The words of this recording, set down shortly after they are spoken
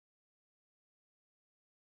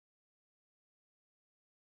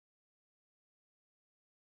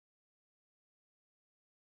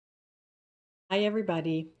Hi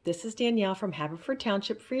everybody, this is Danielle from Haverford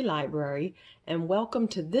Township Free Library and welcome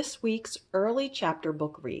to this week's early chapter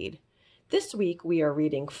book read. This week we are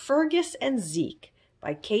reading Fergus and Zeke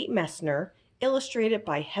by Kate Messner, illustrated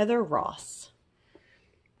by Heather Ross.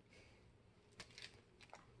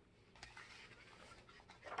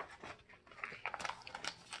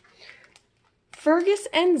 Fergus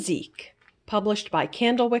and Zeke, published by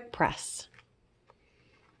Candlewick Press.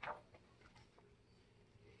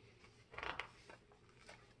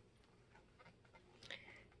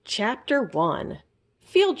 Chapter 1,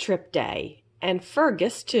 Field Trip Day, and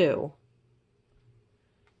Fergus too.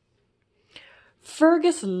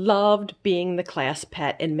 Fergus loved being the class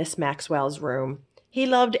pet in Miss Maxwell's room. He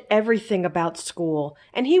loved everything about school,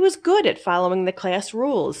 and he was good at following the class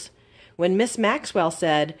rules. When Miss Maxwell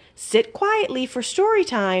said, "Sit quietly for story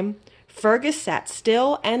time," Fergus sat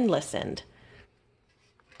still and listened.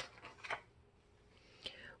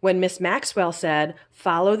 When Miss Maxwell said,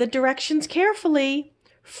 "Follow the directions carefully,"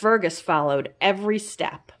 Fergus followed every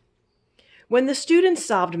step. When the students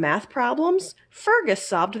solved math problems, Fergus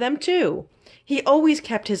solved them too. He always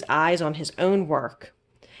kept his eyes on his own work.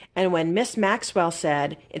 And when Miss Maxwell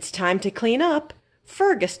said, "It's time to clean up,"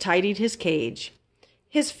 Fergus tidied his cage.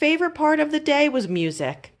 His favorite part of the day was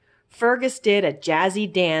music. Fergus did a jazzy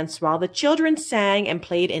dance while the children sang and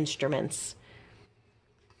played instruments.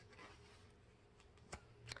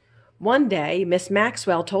 One day, Miss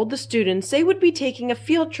Maxwell told the students they would be taking a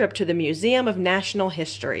field trip to the Museum of Natural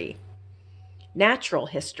History.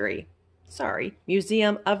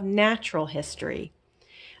 Museum of Natural History.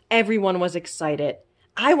 Everyone was excited.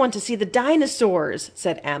 "I want to see the dinosaurs,"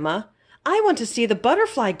 said Emma. "I want to see the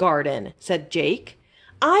butterfly garden," said Jake.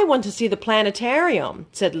 "I want to see the planetarium,"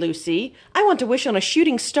 said Lucy. "I want to wish on a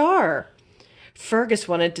shooting star." Fergus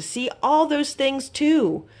wanted to see all those things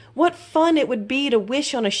too. What fun it would be to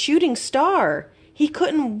wish on a shooting star! He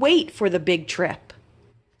couldn't wait for the big trip.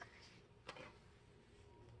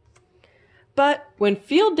 But when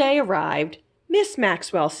field day arrived, Miss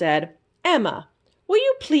Maxwell said, "Emma, will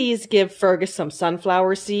you please give Fergus some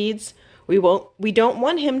sunflower seeds? We don't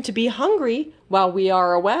want him to be hungry while we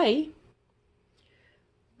are away."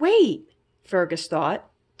 Wait, Fergus thought.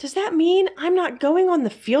 Does that mean I'm not going on the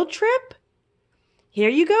field trip? "Here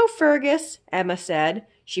you go, Fergus," Emma said.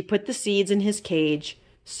 She put the seeds in his cage.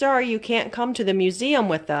 "Sorry you can't come to the museum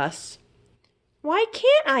with us." "Why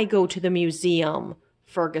can't I go to the museum?"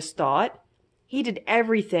 Fergus thought. He did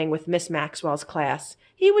everything with Miss Maxwell's class.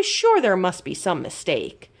 He was sure there must be some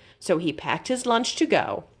mistake. So he packed his lunch to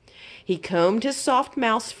go. He combed his soft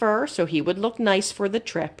mouse fur so he would look nice for the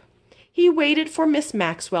trip. He waited for Miss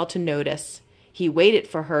Maxwell to notice. He waited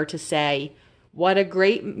for her to say, "What a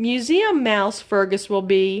great museum mouse Fergus will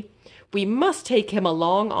be. We must take him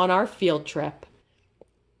along on our field trip."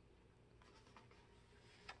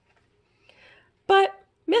 But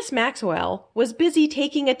Miss Maxwell was busy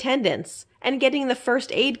taking attendance and getting the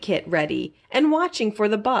first aid kit ready and watching for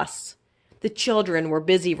the bus. The children were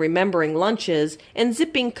busy remembering lunches and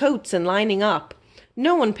zipping coats and lining up.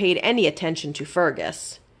 No one paid any attention to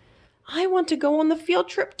Fergus. "I want to go on the field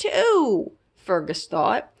trip too," Fergus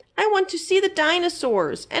thought. "I want to see the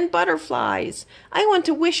dinosaurs and butterflies. I want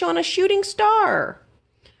to wish on a shooting star."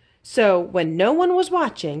 So when no one was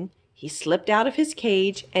watching, he slipped out of his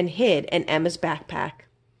cage and hid in Emma's backpack.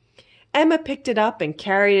 Emma picked it up and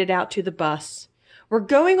carried it out to the bus. "We're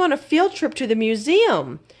going on a field trip to the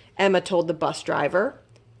museum," Emma told the bus driver.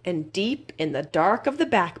 And deep in the dark of the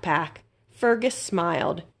backpack, Fergus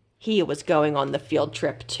smiled. He was going on the field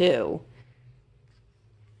trip too.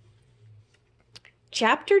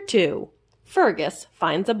 Chapter 2, Fergus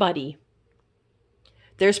Finds a Buddy.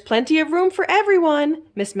 "There's plenty of room for everyone,"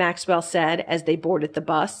 Miss Maxwell said as they boarded the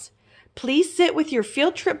bus. "Please sit with your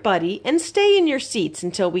field trip buddy and stay in your seats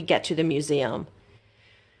until we get to the museum."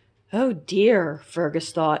 Oh dear,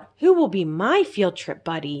 Fergus thought, who will be my field trip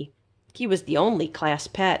buddy? He was the only class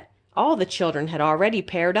pet. All the children had already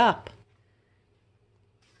paired up.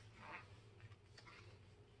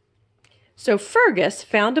 So Fergus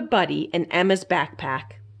found a buddy in Emma's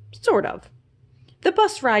backpack. Sort of. The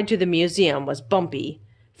bus ride to the museum was bumpy.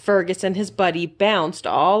 Fergus and his buddy bounced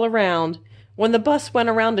all around. When the bus went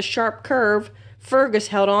around a sharp curve, Fergus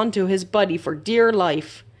held on to his buddy for dear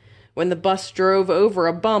life. When the bus drove over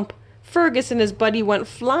a bump, Fergus and his buddy went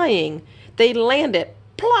flying. They landed,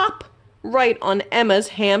 plop, right on Emma's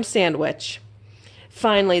ham sandwich.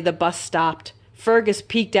 Finally, the bus stopped. Fergus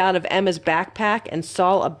peeked out of Emma's backpack and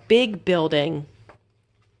saw a big building.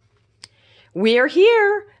 "We're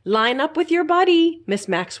here. Line up with your buddy," Miss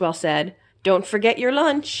Maxwell said. "Don't forget your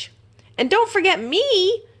lunch." "And don't forget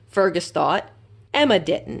me," Fergus thought. Emma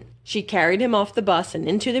didn't. She carried him off the bus and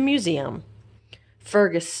into the museum.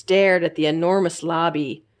 Fergus stared at the enormous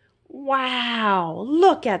lobby. "Wow,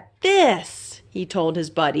 look at this," he told his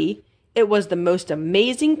buddy. It was the most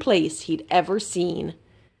amazing place he'd ever seen.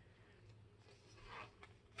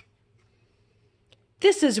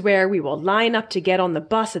 "This is where we will line up to get on the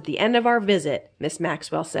bus at the end of our visit," Miss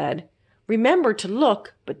Maxwell said. "Remember to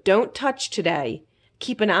look, but don't touch today.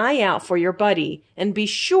 Keep an eye out for your buddy, and be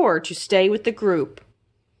sure to stay with the group."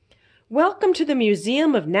 "Welcome to the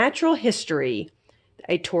Museum of Natural History,"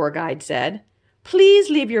 a tour guide said. "Please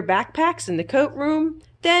leave your backpacks in the coat room,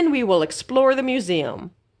 then we will explore the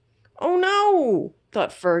museum." "Oh no,"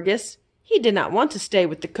 thought Fergus. He did not want to stay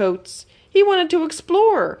with the coats. He wanted to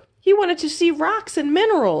explore. He wanted to see rocks and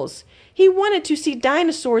minerals. He wanted to see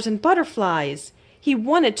dinosaurs and butterflies. He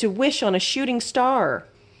wanted to wish on a shooting star.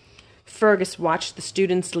 Fergus watched the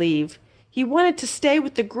students leave. He wanted to stay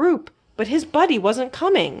with the group, but his buddy wasn't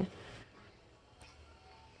coming.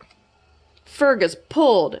 Fergus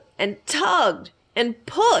pulled and tugged and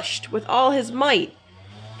pushed with all his might.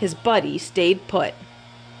 His buddy stayed put.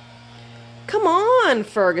 "Come on,"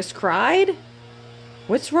 Fergus cried.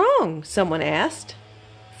 "What's wrong?" someone asked.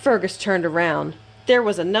 Fergus turned around. There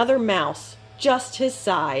was another mouse, just his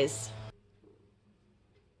size.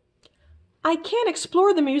 "I can't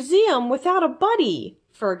explore the museum without a buddy,"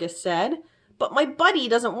 Fergus said, "but my buddy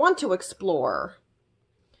doesn't want to explore."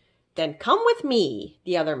 "Then come with me,"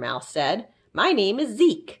 the other mouse said. "My name is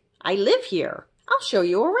Zeke. I live here. I'll show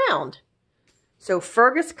you around." So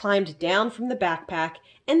Fergus climbed down from the backpack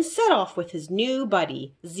and set off with his new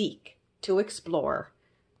buddy, Zeke, to explore.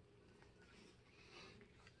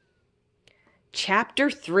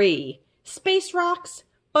 Chapter 3: Space Rocks,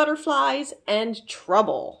 Butterflies, and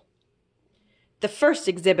Trouble. The first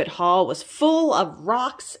exhibit hall was full of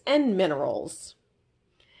rocks and minerals.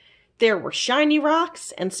 There were shiny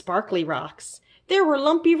rocks and sparkly rocks. There were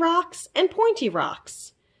lumpy rocks and pointy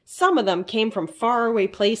rocks. Some of them came from faraway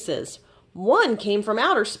places. One came from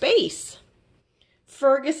outer space.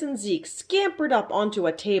 Fergus and Zeke scampered up onto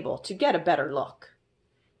a table to get a better look.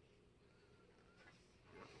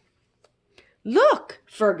 "Look,"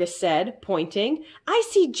 Fergus said, pointing. "I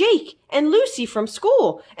see Jake and Lucy from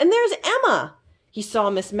school, and there's Emma." He saw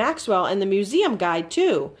Miss Maxwell and the museum guide,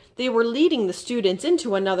 too. They were leading the students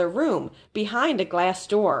into another room, behind a glass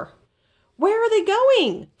door. "Where are they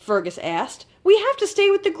going?" Fergus asked. "We have to stay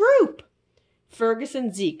with the group." Fergus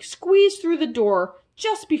and Zeke squeezed through the door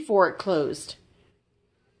just before it closed.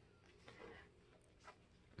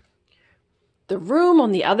 The room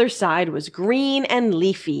on the other side was green and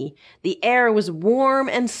leafy. The air was warm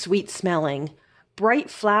and sweet-smelling. Bright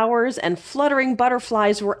flowers and fluttering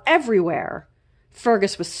butterflies were everywhere.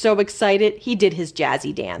 Fergus was so excited he did his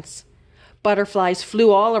jazzy dance. Butterflies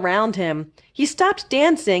flew all around him. He stopped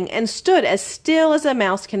dancing and stood as still as a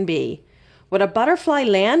mouse can be. Would a butterfly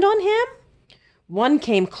land on him? One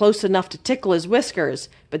came close enough to tickle his whiskers,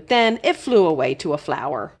 but then it flew away to a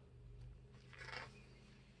flower.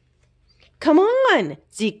 "Come on,"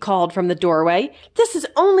 Zeke called from the doorway. "This is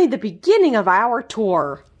only the beginning of our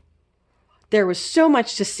tour." There was so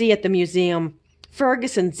much to see at the museum.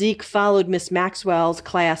 Fergus and Zeke followed Miss Maxwell's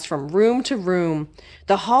class from room to room.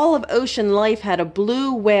 The Hall of Ocean Life had a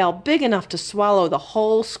blue whale big enough to swallow the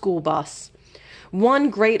whole school bus. One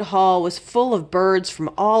great hall was full of birds from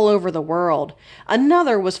all over the world.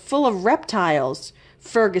 Another was full of reptiles.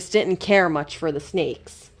 Fergus didn't care much for the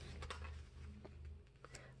snakes.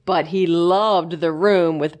 But he loved the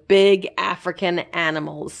room with big African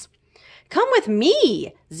animals. "Come with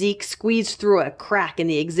me!" Zeke squeezed through a crack in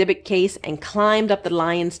the exhibit case and climbed up the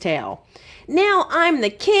lion's tail. "Now I'm the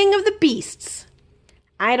king of the beasts."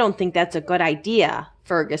 "I don't think that's a good idea,"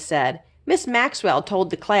 Fergus said. "Miss Maxwell told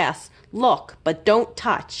the class, 'Look, but don't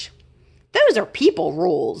touch.'" "Those are people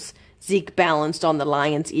rules." Zeke balanced on the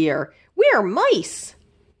lion's ear. "We're mice."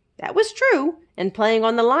 That was true, and playing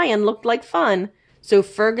on the lion looked like fun. So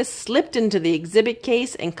Fergus slipped into the exhibit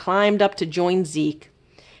case and climbed up to join Zeke.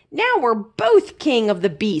 "Now we're both king of the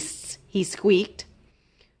beasts," he squeaked.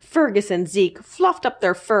 Fergus and Zeke fluffed up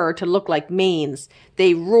their fur to look like manes.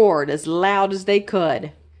 They roared as loud as they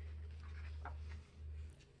could.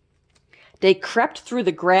 They crept through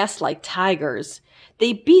the grass like tigers.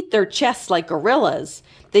 They beat their chests like gorillas.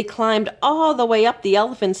 They climbed all the way up the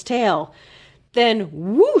elephant's tail. Then,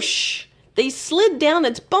 whoosh, they slid down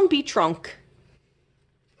its bumpy trunk.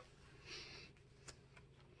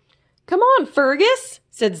 "Come on, Fergus,"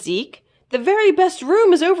 said Zeke. "The very best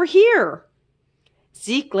room is over here."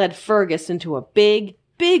 Zeke led Fergus into a big,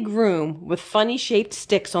 big room with funny-shaped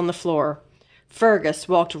sticks on the floor. Fergus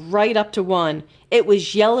walked right up to one. It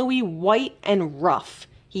was yellowy white and rough.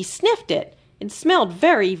 He sniffed it. It smelled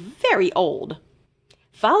very, very old.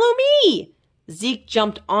 "Follow me!" Zeke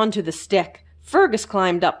jumped onto the stick. Fergus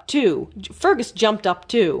jumped up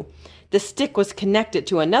too. The stick was connected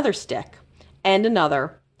to another stick, and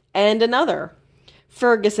another, and another.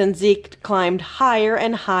 Fergus and Zeke climbed higher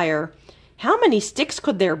and higher. How many sticks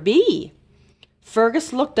could there be?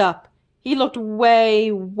 Fergus looked up. He looked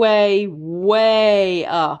way, way, way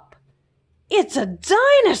up. "It's a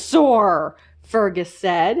dinosaur!" Fergus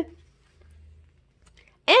said.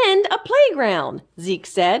 "And a playground," Zeke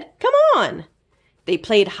said. "Come on." They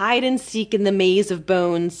played hide and seek in the maze of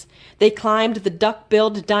bones. They climbed the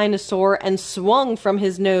duck-billed dinosaur and swung from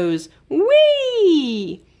his nose.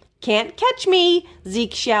 Whee! "Can't catch me,"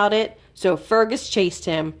 Zeke shouted, so Fergus chased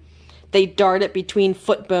him. They darted between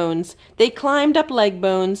foot bones. They climbed up leg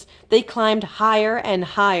bones. They climbed higher and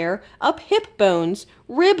higher, up hip bones,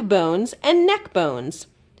 rib bones, and neck bones.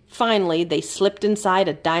 Finally, they slipped inside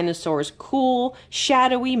a dinosaur's cool,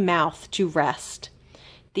 shadowy mouth to rest.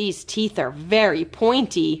 "These teeth are very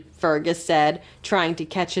pointy," Fergus said, trying to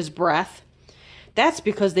catch his breath. "That's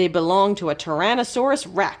because they belong to a Tyrannosaurus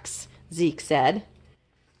Rex," Zeke said.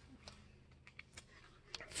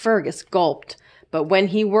 Fergus gulped, but when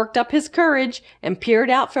he worked up his courage and peered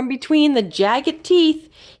out from between the jagged teeth,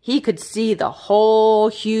 he could see the whole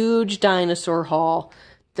huge dinosaur hall.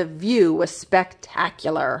 The view was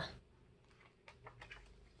spectacular.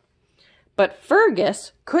 But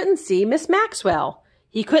Fergus couldn't see Miss Maxwell.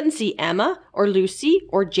 He couldn't see Emma or Lucy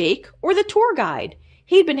or Jake or the tour guide.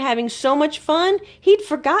 He'd been having so much fun, he'd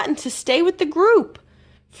forgotten to stay with the group.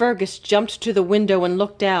 Fergus jumped to the window and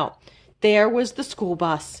looked out. There was the school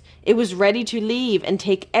bus. It was ready to leave and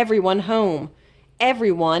take everyone home.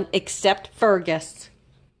 Everyone except Fergus.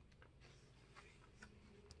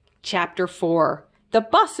 Chapter 4. The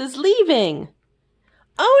bus is leaving.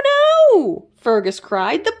 "Oh no!" Fergus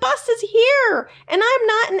cried. "The bus is here, and I'm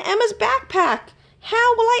not in Emma's backpack.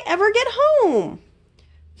 How will I ever get home?"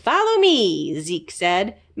 "Follow me," Zeke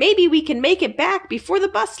said. "Maybe we can make it back before the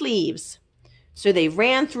bus leaves." So they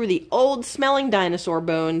ran through the old-smelling dinosaur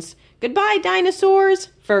bones. "Goodbye, dinosaurs,"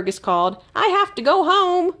 Fergus called. "I have to go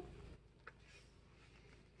home."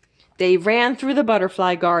 They ran through the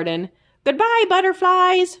butterfly garden. "Goodbye,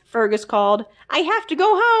 butterflies," Fergus called. "I have to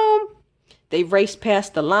go home." They raced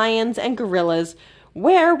past the lions and gorillas.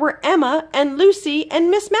 Where were Emma and Lucy and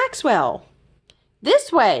Miss Maxwell?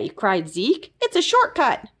 "This way," cried Zeke. "It's a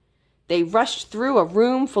shortcut." They rushed through a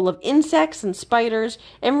room full of insects and spiders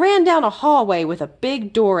and ran down a hallway with a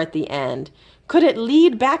big door at the end. Could it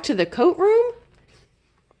lead back to the coat room?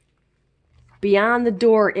 Beyond the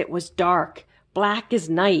door it was dark, black as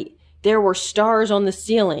night. There were stars on the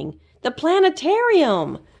ceiling. The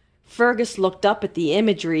planetarium! Fergus looked up at the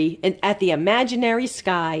imagery and at the imaginary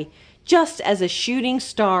sky, just as a shooting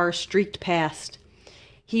star streaked past.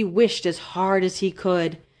 He wished as hard as he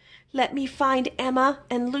could. "Let me find Emma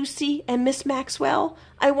and Lucy and Miss Maxwell.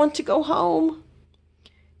 I want to go home."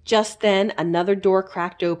 Just then another door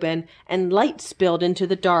cracked open and light spilled into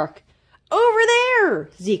the dark. "Over there!"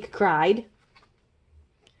 Zeke cried.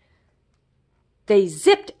 They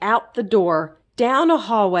zipped out the door, down a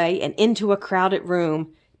hallway and into a crowded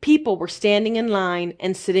room. People were standing in line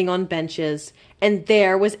and sitting on benches, and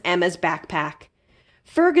there was Emma's backpack.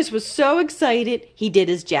 Fergus was so excited he did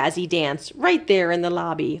his jazzy dance right there in the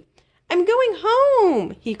lobby. "I'm going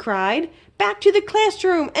home," he cried. "Back to the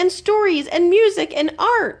classroom and stories and music and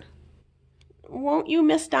art." "Won't you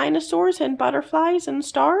miss dinosaurs and butterflies and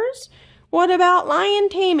stars? What about lion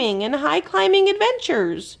taming and high climbing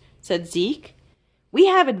adventures?" said Zeke. "We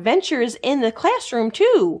have adventures in the classroom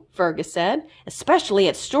too," Fergus said, "especially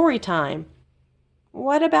at story time."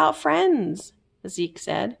 "What about friends?" Zeke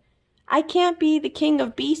said. "I can't be the king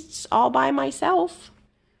of beasts all by myself."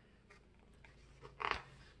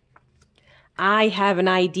 "I have an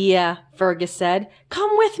idea," Fergus said.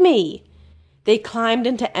 "Come with me." They climbed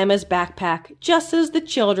into Emma's backpack just as the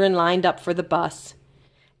children lined up for the bus.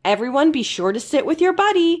 "Everyone be sure to sit with your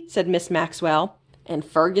buddy," said Miss Maxwell, and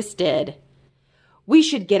Fergus did. "We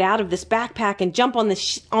should get out of this backpack and jump on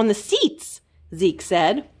the seats," Zeke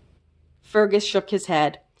said. Fergus shook his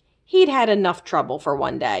head. He'd had enough trouble for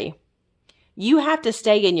one day. "You have to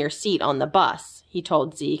stay in your seat on the bus," he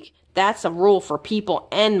told Zeke. "That's a rule for people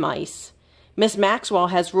and mice. Miss Maxwell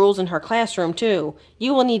has rules in her classroom, too.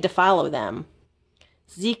 You will need to follow them."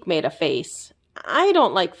 Zeke made a face. "I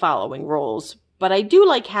don't like following rules, but I do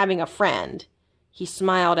like having a friend." He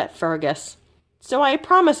smiled at Fergus. "So I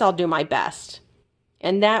promise I'll do my best."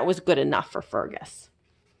 And that was good enough for Fergus.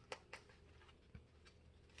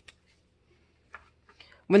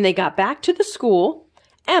 When they got back to the school,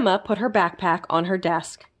 Emma put her backpack on her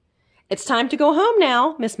desk. "It's time to go home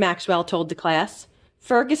now," Miss Maxwell told the class.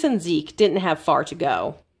 Fergus and Zeke didn't have far to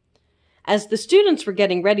go. As the students were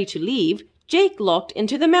getting ready to leave, Jake looked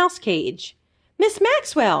into the mouse cage. "Miss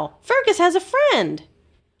Maxwell, Fergus has a friend."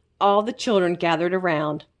 All the children gathered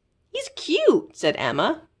around. "He's cute," said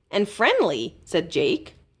Emma. "And friendly," said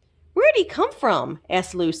Jake. "Where'd he come from?"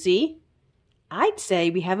 asked Lucy. "I'd say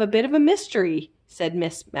we have a bit of a mystery," said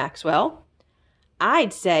Miss Maxwell.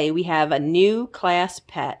 "I'd say we have a new class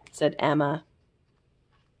pet," said Emma.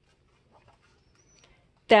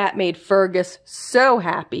 That made Fergus so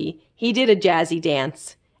happy he did a jazzy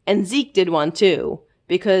dance, and Zeke did one too,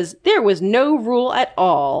 because there was no rule at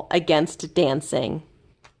all against dancing.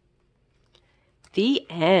 The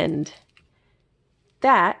end.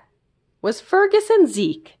 That was Fergus and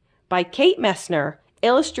Zeke by Kate Messner,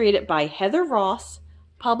 illustrated by Heather Ross,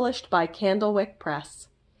 published by Candlewick Press.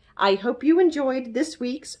 I hope you enjoyed this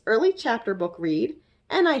week's early chapter book read,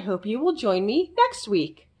 and I hope you will join me next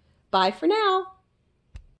week. Bye for now.